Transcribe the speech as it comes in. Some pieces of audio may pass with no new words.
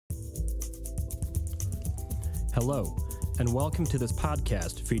Hello, and welcome to this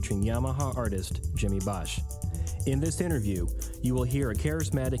podcast featuring Yamaha artist Jimmy Bosch. In this interview, you will hear a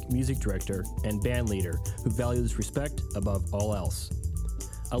charismatic music director and band leader who values respect above all else.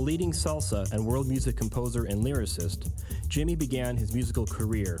 A leading salsa and world music composer and lyricist, Jimmy began his musical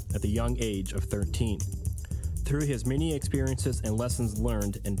career at the young age of 13. Through his many experiences and lessons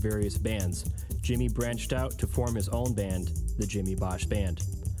learned in various bands, Jimmy branched out to form his own band, the Jimmy Bosch Band.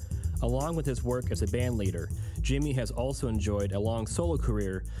 Along with his work as a band leader, Jimmy has also enjoyed a long solo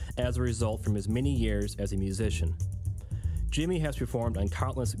career as a result from his many years as a musician. Jimmy has performed on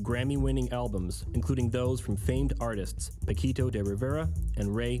countless Grammy-winning albums, including those from famed artists Paquito de Rivera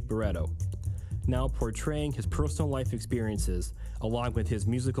and Ray Barretto. Now portraying his personal life experiences along with his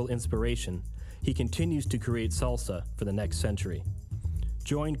musical inspiration, he continues to create salsa for the next century.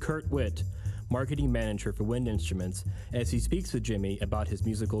 Join Kurt Witt, marketing manager for Wind Instruments, as he speaks with Jimmy about his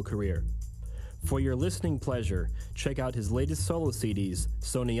musical career. For your listening pleasure, check out his latest solo CDs,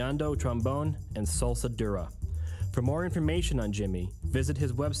 Soñando Trombone and Salsa Dura. For more information on Jimmy, visit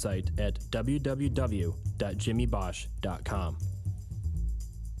his website at www.jimmybosch.com.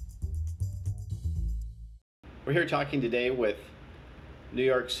 We're here talking today with New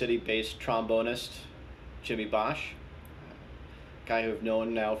York City-based trombonist Jimmy Bosch, a guy who I've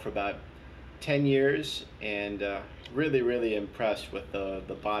known now for about 10 years, and really impressed with the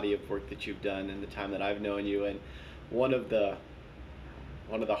body of work that you've done in the time that I've known you, and one of the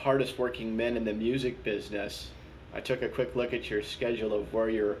hardest working men in the music business. I took a quick look at your schedule of where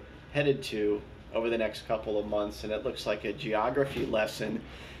you're headed to over the next couple of months, and it looks like a geography lesson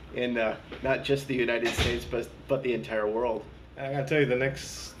in not just the United States but the entire world. I gotta tell you, the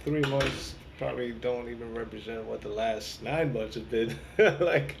next 3 months probably don't even represent what the last 9 months have been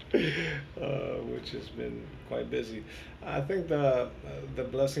which has been quite busy. I think the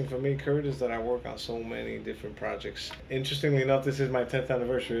blessing for me, Kurt, is that I work on so many different projects. Interestingly enough, this is my 10th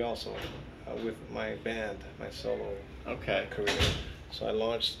anniversary also with my band, my solo career. So I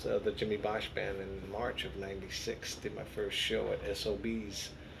launched the Jimmy Bosch Band in March of '96, did my first show at SOB's,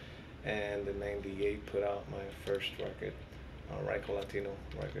 and in '98 put out my first record on Rico Latino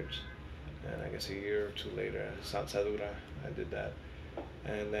Records. And I guess a year or two later, Salsa Dura, I did that.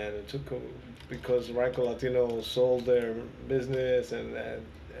 And then it took, because Rico Latino sold their business and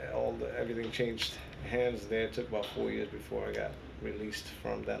everything changed hands there, it took about 4 years before I got released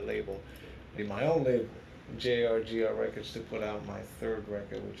from that label. In my own label, JRGR Records, to put out my third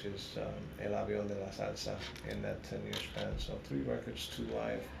record, which is El Avión de la Salsa, in that 10-year span. So 3 records, 2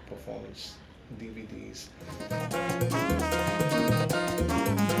 live performance DVDs.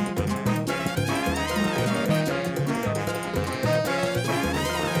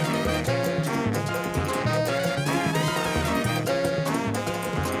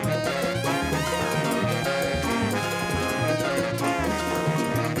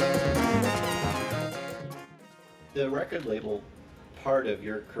 The record label part of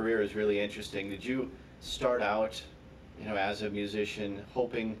your career is really interesting. Did you start out, as a musician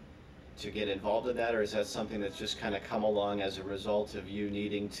hoping to get involved in that, or is that something that's just kind of come along as a result of you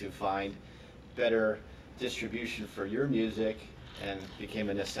needing to find better distribution for your music and became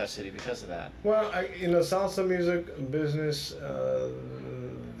a necessity because of that? Well, salsa music business,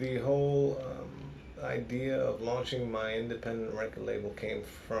 the whole idea of launching my independent record label came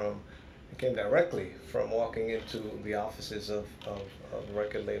directly from walking into the offices of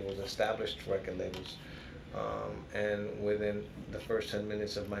record labels, established record labels. And within the first 10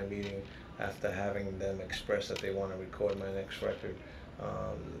 minutes of my meeting, after having them express that they want to record my next record,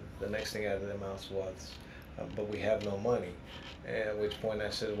 the next thing out of their mouths was, but we have no money. At which point I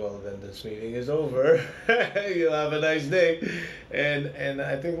said, well, then this meeting is over. You'll have a nice day. And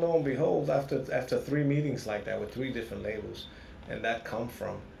I think, lo and behold, after 3 meetings like that with 3 different labels, and that come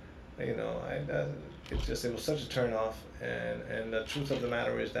from, it was such a turn off. And the truth of the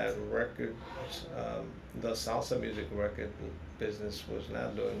matter is that the salsa music record business was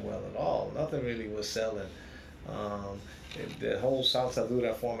not doing well at all. Nothing really was selling. The whole Salsa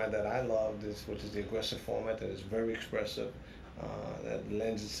Dura format that I loved, which is the aggressive format that is very expressive, that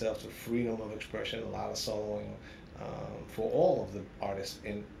lends itself to freedom of expression, a lot of soloing for all of the artists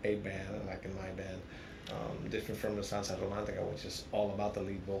in a band, like in my band. Different from the Salsa Romantica, which is all about the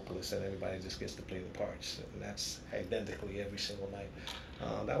lead vocalist and everybody just gets to play the parts, and that's identically every single night.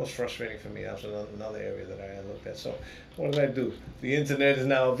 That was frustrating for me. That was another area that I looked at. So what did I do? The internet is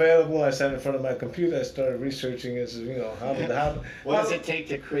now available. I sat in front of my computer. I started researching it. What does it take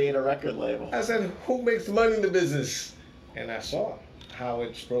to create a record label? I said, who makes money in the business? And I saw how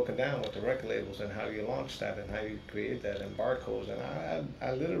it's broken down with the record labels and how you launch that and how you create that and barcodes. And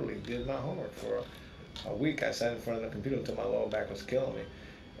I literally did my homework for a week. I sat in front of the computer until my lower back was killing me,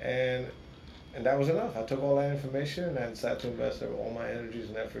 and that was enough. I took all that information and I decided to invest all my energies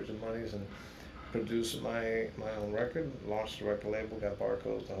and efforts and monies and produce my own record. Launched the record label, got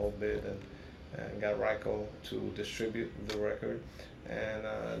barcodes, the whole bit, and got Ryko to distribute the record. And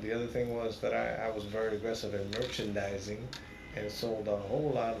the other thing was that I was very aggressive in merchandising and sold a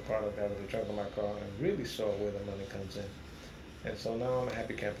whole lot of product out of the trunk of my car and really saw where the money comes in. And so now I'm a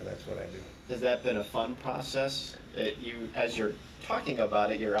happy camper. That's what I do. Has that been a fun process? As you're talking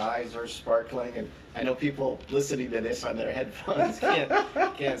about it, your eyes are sparkling, and I know people listening to this on their headphones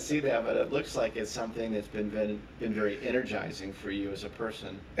can't see that, but it looks like it's something that's been very energizing for you as a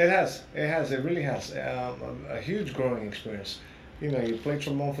person. It has. It really has. A huge growing experience. You know, you play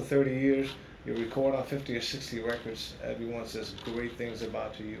trombone for 30 years. You record on 50 or 60 records. Everyone says great things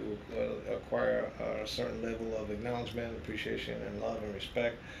about you. You acquire a certain level of acknowledgement, appreciation, and love and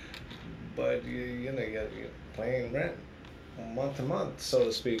respect. But you're paying rent month to month, so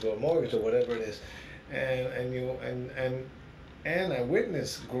to speak, or mortgage or whatever it is, and I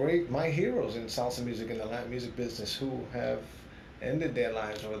witnessed my heroes in salsa music and the Latin music business who have ended their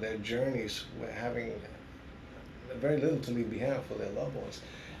lives or their journeys having very little to leave behind for their loved ones.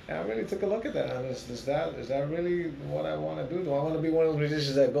 And I really took a look at that. And is that really what I want to do? Do I want to be one of those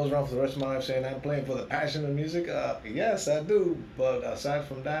musicians that goes around for the rest of my life saying I'm playing for the passion of music? Yes, I do. But aside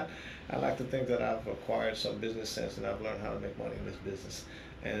from that, I like to think that I've acquired some business sense and I've learned how to make money in this business.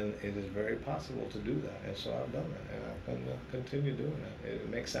 And it is very possible to do that. And so I've done that. And I'm going to continue doing that. It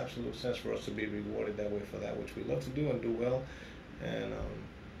makes absolute sense for us to be rewarded that way for that which we love to do and do well. And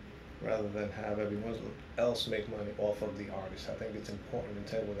rather than have everyone else make money off of the artist. I think it's important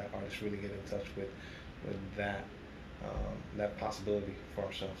to tell that artists really get in touch with that possibility for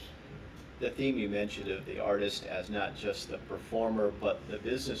ourselves. The theme you mentioned of the artist as not just the performer but the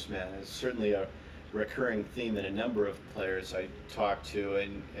businessman is certainly a recurring theme in a number of players I talk to,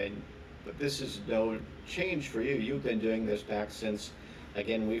 but this is no change for you. You've been doing this back since,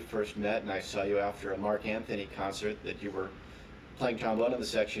 again, we first met, and I saw you after a Mark Anthony concert that you were playing trombone in the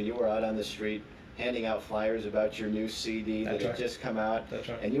section. You were out on the street handing out flyers about your new CD that had just come out. That's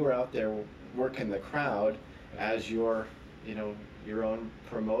right. And you were out there working the crowd as your own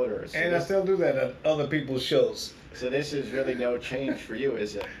promoter. So and I still do that at other people's shows. So this is really no change for you,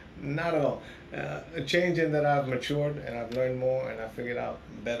 is it? Not at all. A change in that I've matured and I've learned more and I figured out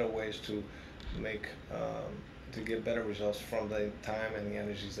better ways to to get better results from the time and the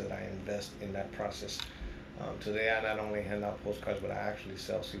energies that I invest in that process. Today I not only hand out postcards, but I actually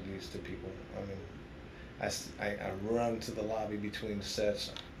sell CDs to people. I mean, I run to the lobby between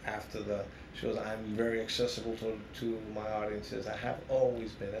sets after the shows. I'm very accessible to my audiences. I have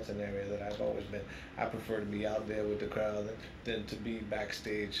always been. That's an area that I've always been. I prefer to be out there with the crowd than to be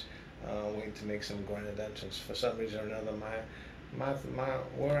backstage waiting to make some grand entrance. For some reason or another,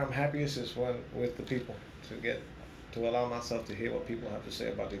 where I'm happiest is with the people, to allow myself to hear what people have to say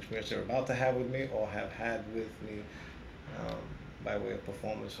about the experience they're about to have with me or have had with me by way of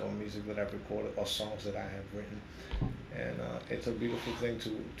performance or music that I've recorded or songs that I have written. And it's a beautiful thing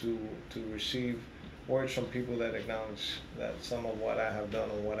to receive words from people that acknowledge that some of what I have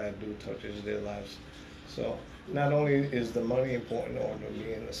done or what I do touches their lives. So not only is the money important or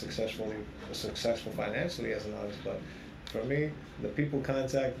being successful financially as an artist, but for me, the people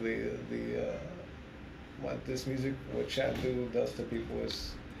contact, what this music, which I do, does to people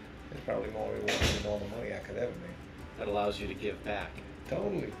is probably more rewarding than all the money I could ever make. That allows you to give back.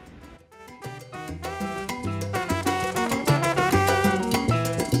 Totally.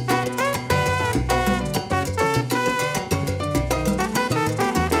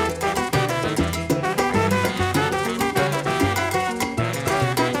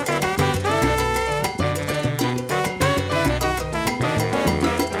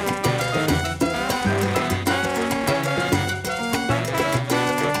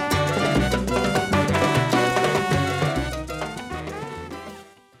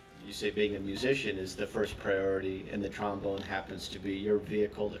 Being a musician is the first priority, and the trombone happens to be your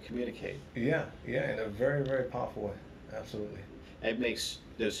vehicle to communicate. Yeah, in a very, very powerful way. Absolutely. It makes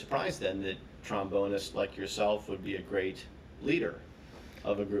no surprise then that trombonists like yourself would be a great leader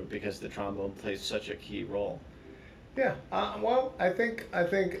of a group because the trombone plays such a key role. Yeah. Well, I think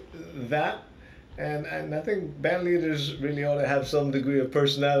that. And I think band leaders really ought to have some degree of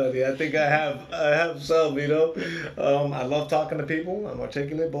personality. I think I have some, I love talking to people. I'm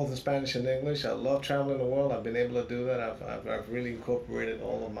articulate both in Spanish and English. I love traveling the world. I've been able to do that. I've really incorporated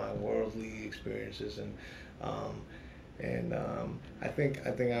all of my worldly experiences And I'm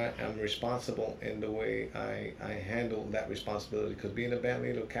responsible in the way I handle that responsibility, because being a band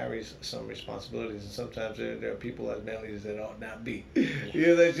leader carries some responsibilities, and sometimes there are people as band leaders that ought not be. That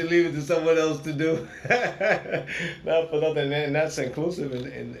you leave it to someone else to do. Not for nothing, and that's inclusive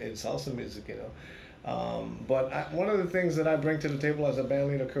in salsa music, But one of the things that I bring to the table as a band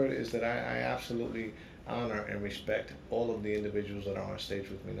leader, Kurt, is that I absolutely honor and respect all of the individuals that are on stage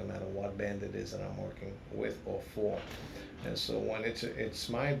with me, no matter what band it is that I'm working with or for. And so when it's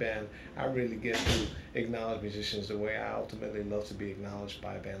my band, I really get to acknowledge musicians the way I ultimately love to be acknowledged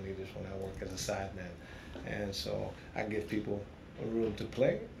by band leaders when I work as a sideman. And so I give people room to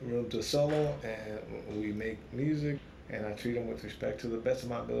play, room to solo, and we make music. And I treat them with respect to the best of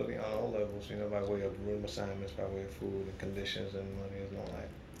my ability on all levels, by way of room assignments, by way of food and conditions and money and all that,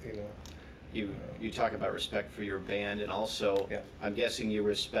 You talk about respect for your band, and also, Yeah. I'm guessing you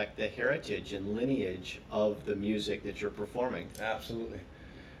respect the heritage and lineage of the music that you're performing. Absolutely,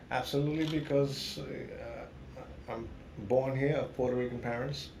 because I'm born here of Puerto Rican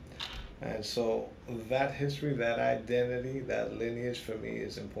parents, and so that history, that identity, that lineage for me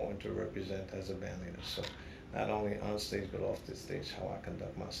is important to represent as a band leader. So not only on stage but off the stage, how I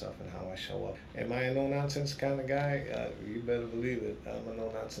conduct myself and how I show up. Am I a no-nonsense kind of guy? You better believe it. I'm a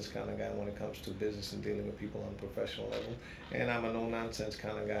no-nonsense kind of guy when it comes to business and dealing with people on a professional level. And I'm a no-nonsense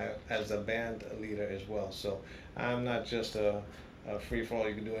kind of guy as a band leader as well. So I'm not just a free-for-all,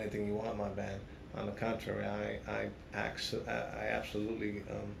 you can do anything you want in my band. On the contrary, I absolutely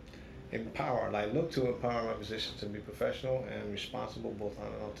empowered. I look to empower my musicians to be professional and responsible both on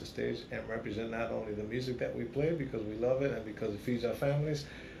and off the stage, and represent not only the music that we play because we love it and because it feeds our families,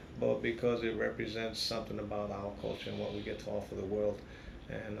 but because it represents something about our culture and what we get to offer the world.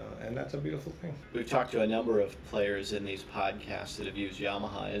 And that's a beautiful thing. We've talked to a number of players in these podcasts that have used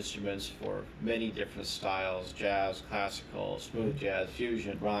Yamaha instruments for many different styles: jazz, classical, smooth jazz,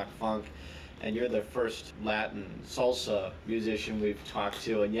 fusion, rock, funk. And you're the first Latin salsa musician we've talked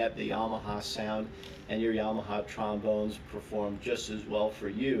to, and yet the Yamaha sound and your Yamaha trombones perform just as well for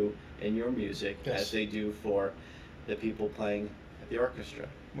you in your music Yes. as they do for the people playing at the orchestra.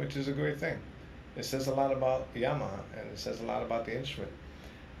 Which is a great thing. It says a lot about Yamaha, and it says a lot about the instrument.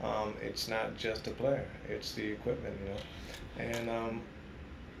 It's not just the player; it's the equipment, And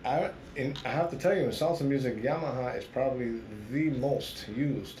I have to tell you, in salsa music, Yamaha is probably the most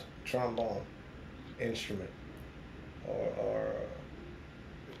used trombone instrument, or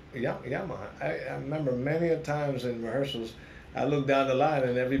Yamaha. I remember many a times in rehearsals, I look down the line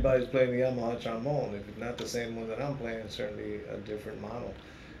and everybody's playing the Yamaha trombone. If it's not the same one that I'm playing, certainly a different model.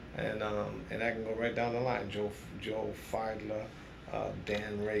 And I can go right down the line: Joe Feidler,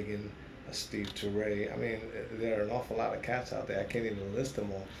 Dan Reagan, Steve Touray. I mean, there are an awful lot of cats out there. I can't even list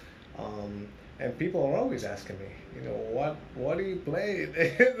them all. And people are always asking me, what do you play?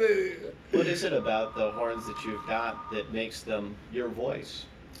 What is it about the horns that you've got that makes them your voice?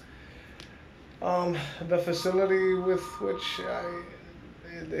 The facility with which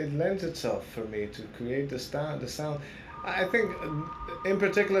it lends itself for me to create the sound. I think, in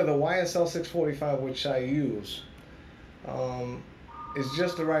particular, the YSL 645, which I use, is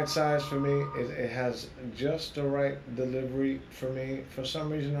just the right size for me. It has just the right delivery for me, for some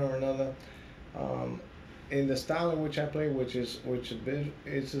reason or another. In the style in which I play, it's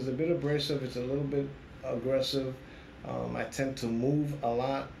a bit abrasive, it's a little bit aggressive. I tend to move a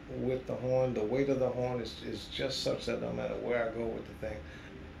lot with the horn. The weight of the horn is just such that no matter where I go with the thing,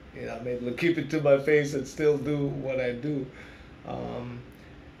 I'm able to keep it to my face and still do what I do.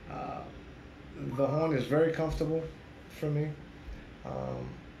 The horn is very comfortable for me,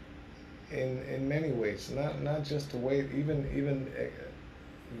 in many ways. Not just the weight, even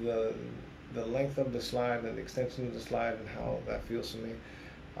the length of the slide and the extension of the slide and how that feels to me.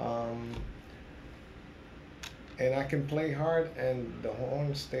 And I can play hard and the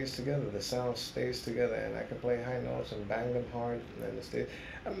horn stays together, the sound stays together, and I can play high notes and bang them hard and it stays.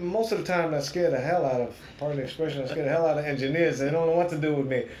 Most of the time I scare the hell out of, pardon the expression, I scare the hell out of engineers. They don't know what to do with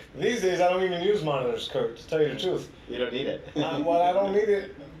me. These days I don't even use monitors, Kurt, to tell you the truth. You don't need it. Well, I don't need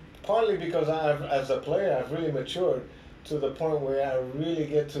it, partly because as a player I've really matured to the point where I really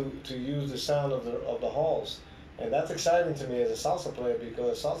get to use the sound of the halls. And that's exciting to me as a salsa player,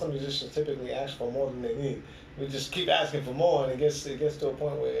 because salsa musicians typically ask for more than they need. We just keep asking for more, and it gets to a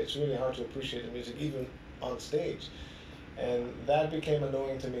point where it's really hard to appreciate the music even on stage. And that became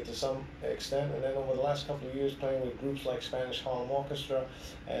annoying to me to some extent. And then over the last couple of years, playing with groups like Spanish Harlem Orchestra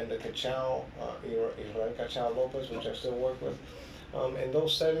and the Cachao, Cachao Lopez, which I still work with, in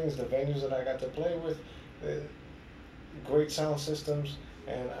those settings, the venues that I got to play with, great sound systems,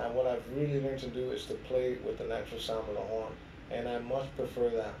 And what I've really learned to do is to play with the natural sound of the horn. And I much prefer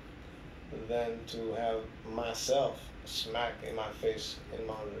that than to have myself smack in my face in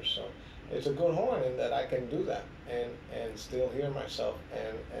monitors. So it's a good horn in that I can do that and still hear myself,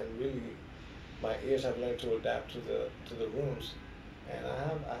 and really my ears have learned to adapt to the rooms, and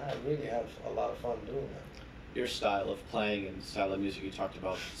I really have a lot of fun doing that. Your style of playing and style of music you talked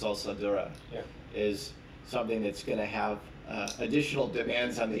about, salsa dura, Yeah. is something that's going to have additional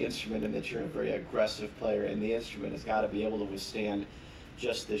demands on the instrument, and that you're a very aggressive player, and the instrument has got to be able to withstand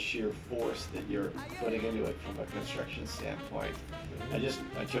just the sheer force that you're putting into it from a construction standpoint. I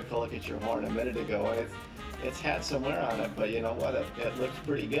took a look at your horn a minute ago, and it's had some wear on it, but you know what? It looks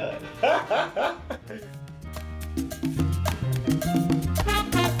pretty good.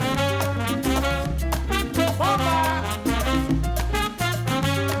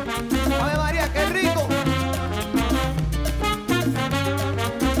 ¡Ave María, qué rico!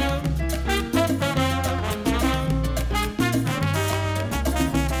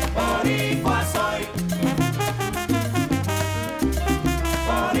 Boricua soy.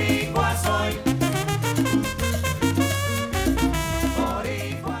 Boricua soy.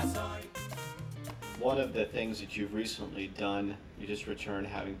 Boricua soy. One of the things that you've recently done, you just returned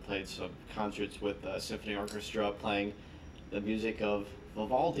having played some concerts with a symphony orchestra, playing the music of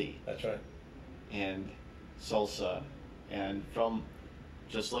Vivaldi That's right. and salsa, and from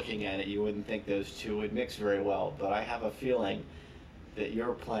just looking at it, you wouldn't think those two would mix very well, but I have a feeling that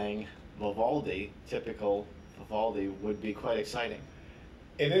you're playing Vivaldi, typical Vivaldi, would be quite exciting.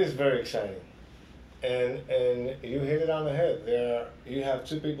 It is very exciting, and you hit it on the head. You have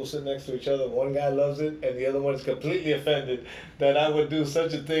two people sitting next to each other. One guy loves it, and the other one is completely offended that I would do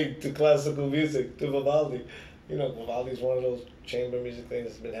such a thing to classical music, to Vivaldi. You know, Vivaldi is one of those chamber music things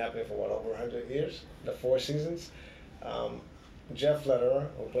that's been happening for over 100 years, the Four Seasons. Jeff Lederer,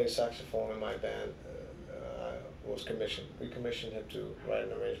 who plays saxophone in my band, was commissioned. We commissioned him to write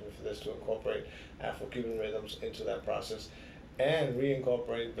an arrangement for this to incorporate Afro-Cuban rhythms into that process and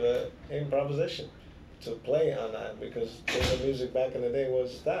reincorporate the improvisation to play on that, because chamber music back in the day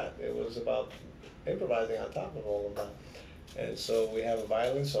was that. It was about improvising on top of all of that. And so we have a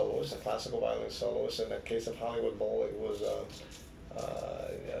violin soloist, a classical violin soloist. In the case of Hollywood Bowl, it was a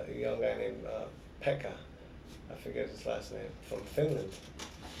young guy named Pekka. I forget his last name, from Finland.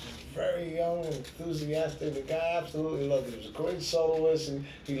 Very young, enthusiastic. The guy absolutely loved it. He was a great soloist, and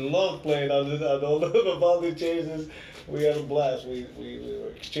he loved playing on all the Vivaldi changes. We had a blast. We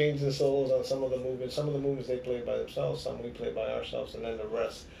were exchanging solos on some of the movements. Some of the movements they played by themselves, some we played by ourselves, and then the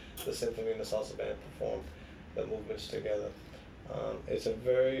rest, the symphony and the salsa band performed the movements together. It's a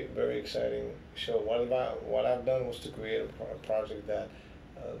very, very exciting show. What I've done was to create a project that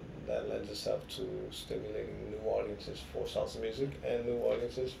lends itself to stimulating new audiences for salsa music and new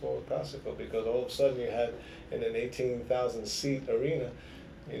audiences for classical, because all of a sudden you had in an 18,000 seat arena,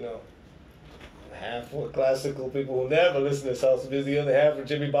 you know, half were classical people who never listen to salsa music, the other half were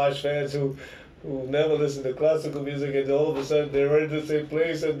Jimmy Bosch fans who never listen to classical music, and all of a sudden they're in the same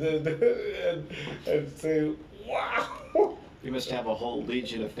place and say, wow! You must have a whole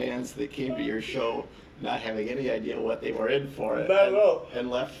legion of fans that came to your show not having any idea what they were in for, Not at all. And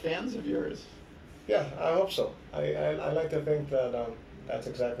left fans of yours. Yeah, I hope so. I like to think that that's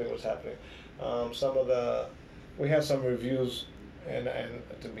exactly what's happening. We have some reviews, and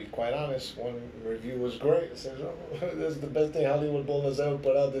to be quite honest, one review was great. It says, oh, this is the best thing Hollywood Bowl has ever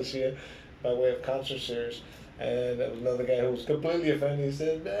put out this year by way of concert series. And there was another guy who was completely offended. He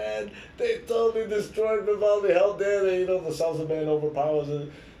said, man, they totally destroyed Vivaldi. How dare they? You know, the salsa band overpowers it.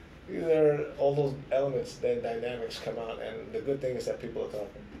 All those elements, then dynamics come out, and the good thing is that people are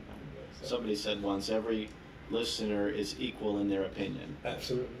talking. So. Somebody said once, every listener is equal in their opinion.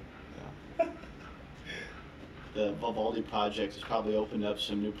 Absolutely. Yeah. The Vivaldi project has probably opened up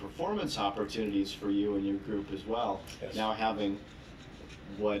some new performance opportunities for you and your group as well. Yes. Now having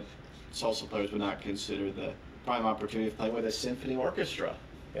what salsa players would not consider the prime opportunity of playing with a symphony orchestra.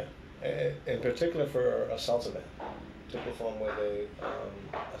 Yeah, in particular for a salsa band to perform with a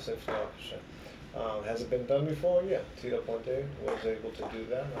symphony orchestra. Has it been done before? Yeah, Tito Puente was able to do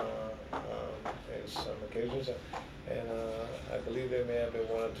that in some occasions, and I believe there may have been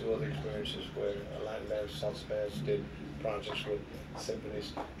one or two other experiences where Latin bands, salsa bands did projects with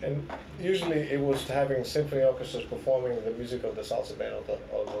symphonies, and usually it was having symphony orchestras performing the music of the salsa band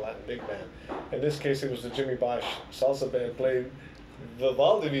or the Latin big band. In this case, it was the Jimmy Bosch salsa band playing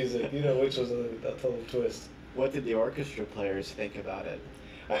Vivaldi music, you know, which was a total twist. What did the orchestra players think about it?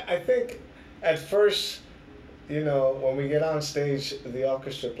 I think at first, you know, when we get on stage, the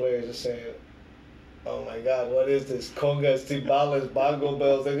orchestra players are saying, oh my God, what is this? Congas, timbales, bongo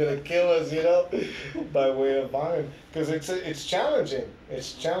bells, they're going to kill us, by way of volume. Because it's challenging.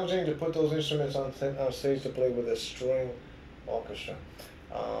 It's challenging to put those instruments on stage to play with a string orchestra.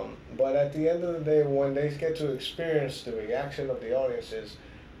 But at the end of the day, when they get to experience the reaction of the audiences,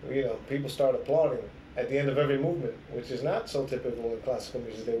 people start applauding at the end of every movement, which is not so typical in classical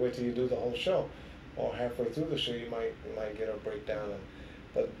music. They wait till you do the whole show, or halfway through the show you might get a breakdown.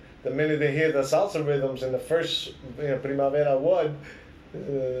 But the minute they hear the salsa rhythms in the first Primavera 1,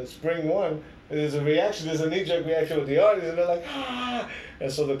 Spring 1, there's a reaction, there's a knee-jerk reaction with the audience, and they're like, ah!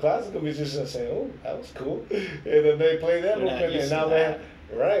 And so the classical musicians say, oh, that was cool. And then they play that movement, and now they have,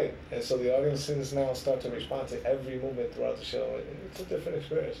 right. And so the audiences now start to respond to every movement throughout the show. It's a different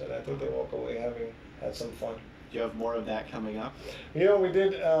experience, and I think they walk away having had some fun. Do you have more of that coming up? We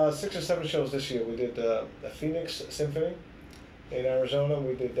did 6 or 7 shows this year. We did the Phoenix Symphony in Arizona.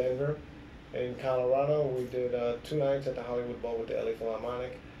 We did Denver. In Colorado, we did 2 nights at the Hollywood Bowl with the LA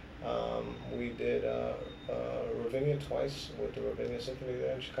Philharmonic. We did Ravinia twice with the Ravinia Symphony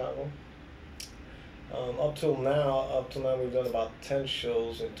there in Chicago. Up till now, we've done about 10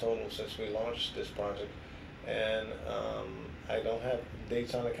 shows in total since we launched this project. And I don't have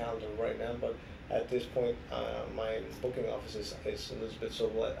dates on the calendar right now, but at this point, my booking office is Elizabeth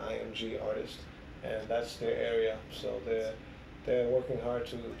Sobel at IMG Artist, and that's their area. So they're working hard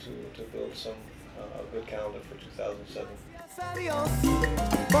to build a good calendar for 2007.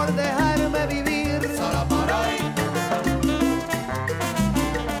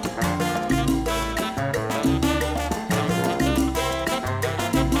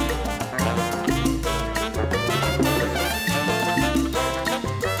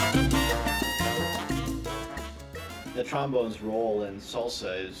 The trombone's role in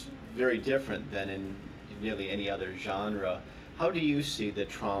salsa is very different than in nearly any other genre. How do you see the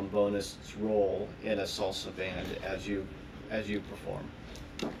trombonist's role in a salsa band as you perform?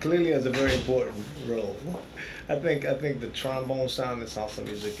 Clearly, as a very important role. I think the trombone sound in salsa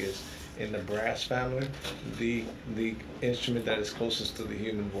music is in the brass family, the instrument that is closest to the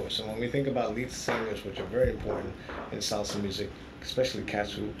human voice. And when we think about lead singers, which are very important in salsa music, especially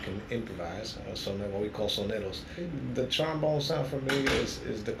cats who can improvise, so what we call soneros, the trombone sound for me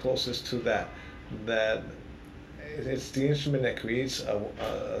is the closest to that. That it's the instrument that creates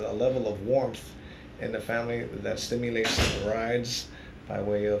a level of warmth in the family that stimulates rides by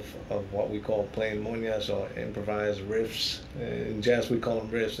way of what we call playing moñas or improvised riffs. In jazz we call them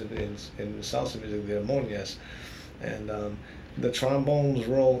riffs, in salsa music they're moñas. And the trombone's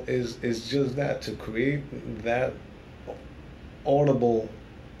role is just that, to create that audible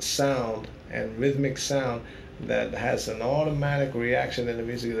sound and rhythmic sound that has an automatic reaction in the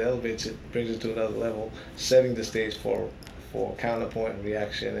music that elevates it, brings it to another level, setting the stage for counterpoint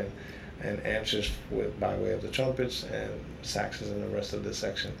reaction and answers by way of the trumpets and saxes and the rest of the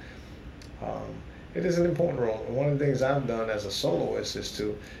section. It is an important role. And one of the things I've done as a soloist is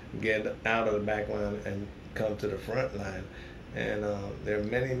to get out of the back line and come to the front line. And there are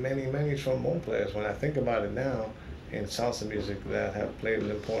many, many, many trombone players, when I think about it now, in salsa music that have played an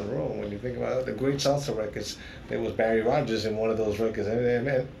important role. When you think about the great salsa records, there was Barry Rogers in one of those records.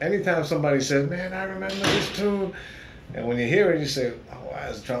 And anytime somebody says, man, I remember this tune, and when you hear it, you say, oh, wow,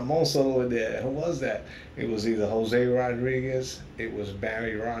 there's a trombone solo in there. Who was that? It was either Jose Rodriguez, it was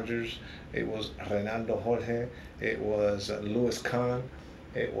Barry Rogers, it was Renaldo Jorge, it was Louis Kahn,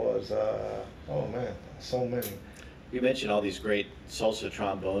 it was, oh man, so many. You mentioned all these great salsa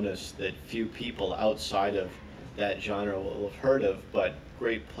trombonists that few people outside of that genre will have heard of, but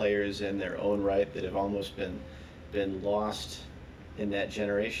great players in their own right that have almost been lost in that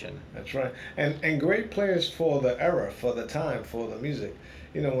generation. That's right, and great players for the era, for the time, for the music.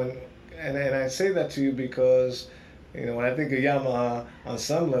 And I say that to you because when I think of Yamaha, on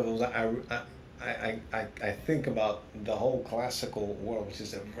some levels, I think about the whole classical world, which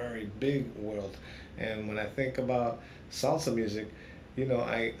is a very big world, and when I think about salsa music,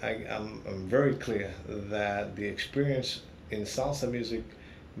 I'm very clear that the experience in salsa music,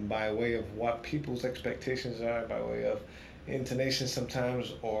 by way of what people's expectations are, by way of intonation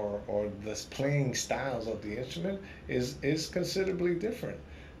sometimes, or the playing styles of the instrument, is considerably different.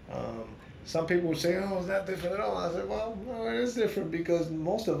 Some people would say, oh, it's not different at all. I said, well, no, it is different, because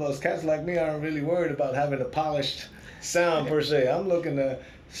most of us, cats like me, aren't really worried about having a polished sound per se. I'm looking to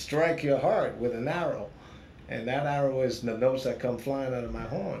strike your heart with an arrow. And that arrow is the notes that come flying out of my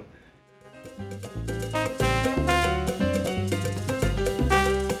horn.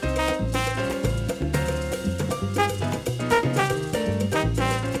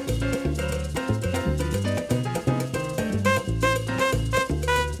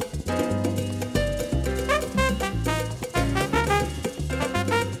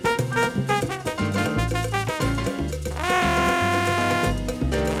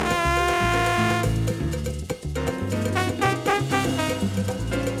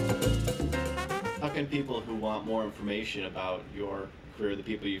 can people who want more information about your career, the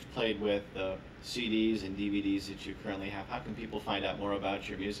people you've played with, the CDs and DVDs that you currently have, how can people find out more about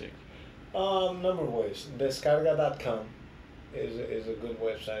your music? Number of ways. Descarga.com is a good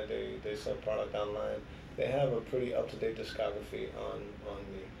website. They sell product online. They have a pretty up-to-date discography on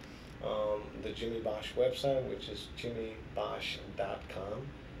the Jimmy Bosch website, which is jimmybosch.com.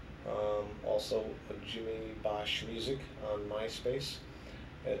 Also Jimmy Bosch Music on MySpace.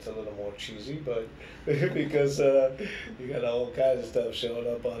 It's a little more cheesy, but because you got all kinds of stuff showing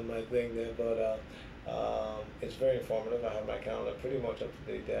up on my thing there, but it's very informative. I have my calendar pretty much up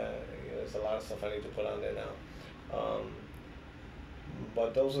to date there. There's a lot of stuff I need to put on there now.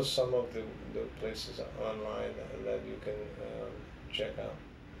 But those are some of the places online that you can check out.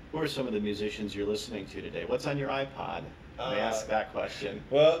 Who are some of the musicians you're listening to today? What's on your iPod? May I ask that question?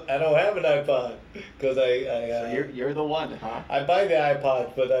 Well, I don't have an iPod because So you're the one, huh? I buy the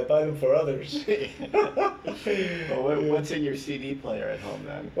iPod, but I buy them for others. Well, what's in your CD player at home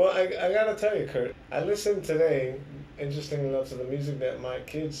then? Well, I gotta tell you, Kurt, I listen today, interestingly enough, to the music that my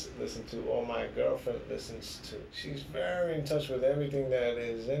kids listen to or my girlfriend listens to. She's very in touch with everything that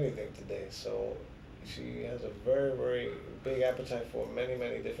is anything today. So she has a very, very big appetite for many,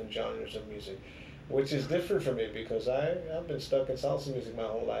 many different genres of music, which is different for me because I've been stuck in salsa music my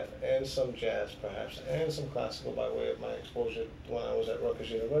whole life, and some jazz perhaps, and some classical by way of my exposure when I was at Rutgers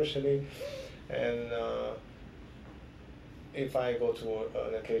University. And if I go to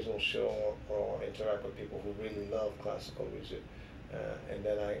an occasional show or interact with people who really love classical music, and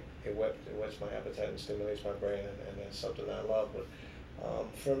then it whets my appetite and stimulates my brain, and that's something I love. But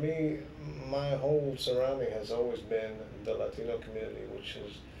for me, my whole surrounding has always been the Latino community, which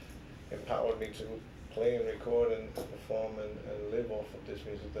has empowered me to play and record and perform and live off of this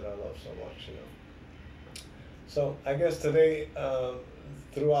music that I love so much, you know. So I guess today,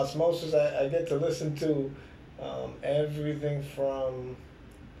 through osmosis, I get to listen to everything from,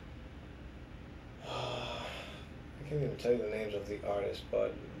 I can't even tell you the names of the artists,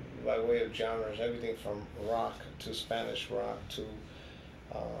 but by way of genres, everything from rock to Spanish rock to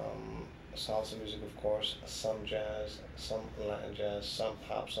salsa music, of course, some jazz, some Latin jazz, some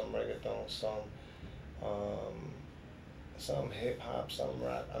pop, some reggaeton, some hip hop, some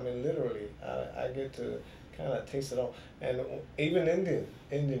rap. I mean, literally, I get to kind of taste it all, and even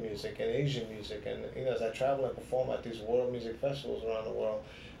Indian music and Asian music, and you know, as I travel and perform at these world music festivals around the world,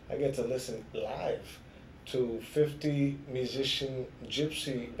 I get to listen live to 50 musician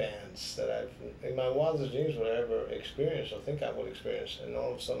gypsy bands that I've, in my wildest dreams, would ever experience or think I would experience. And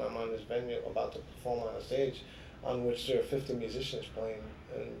all of a sudden I'm on this venue about to perform on a stage on which there are 50 musicians playing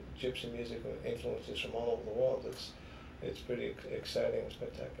gypsy music with influences from all over the world. It's pretty exciting and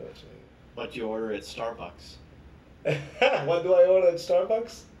spectacular to me. What do you order at Starbucks? What do I order at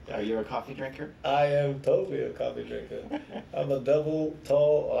Starbucks? Are you a coffee drinker? I am totally a coffee drinker. I'm a double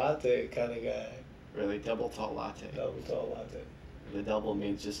tall latte kind of guy. Really? Double tall latte? Double tall latte. The double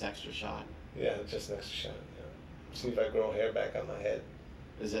means just extra shot? Yeah, just an extra shot. Yeah. See if I grow hair back on my head.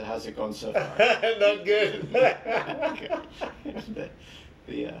 How's it going so far? Not good.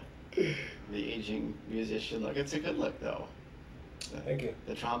 the aging musician look. It's a good look though. Thank you.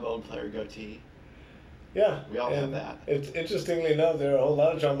 The trombone player goatee. Yeah. We all have that. It's interestingly enough, there are a whole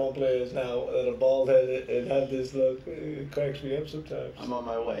lot of trombone players now that are bald headed and have this look. It cracks me up sometimes. I'm on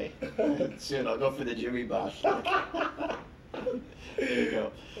my way. Soon I'll go for the Jimmy Bosch look. There you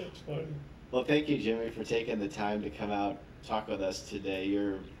go. That's funny. Well, thank you, Jimmy, for taking the time to come out, talk with us today.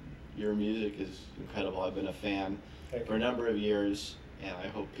 Your music is incredible. I've been a fan for a number of years, and I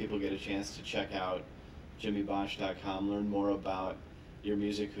hope people get a chance to check out jimmybosch.com, learn more about your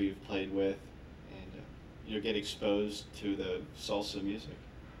music, who you've played with, and you'll get exposed to the salsa music.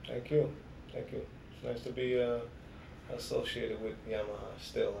 Thank you. Thank you. It's nice to be associated with Yamaha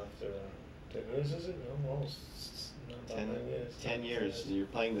still after 10 years, is it? No, almost. Not about 9 years. 10 years. You're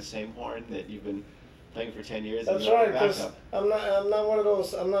playing the same horn that you've been playing for 10 years. That's right, because I'm not one of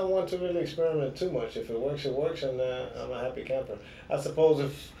those. I'm not one to really experiment too much. If it works, it works, and I'm a happy camper. I suppose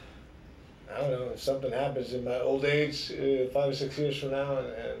if something happens in my old age, 5 or 6 years from now,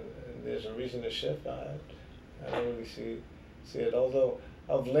 and there's a reason to shift, I don't really see it. Although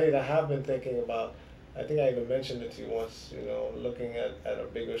of late, I have been thinking about. I think I even mentioned it to you once. You know, looking at a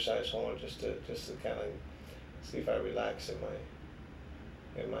bigger size horn just to kind of see if I relax in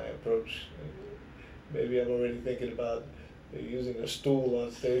my approach. Maybe I'm already thinking about using a stool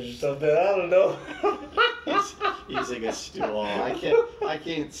on stage or something. I don't know. Using a stool. I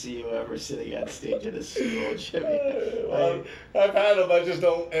can't see you ever sitting on stage in a stool, Jimmy. Well, I've had them. I just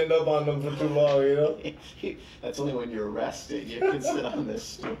don't end up on them for too long, you know. That's only when you're resting. You can sit on this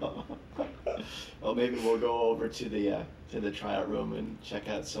stool. Well, maybe we'll go over to the tryout room and check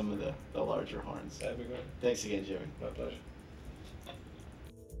out some of the larger horns. That'd be good. Thanks again, Jimmy. My pleasure.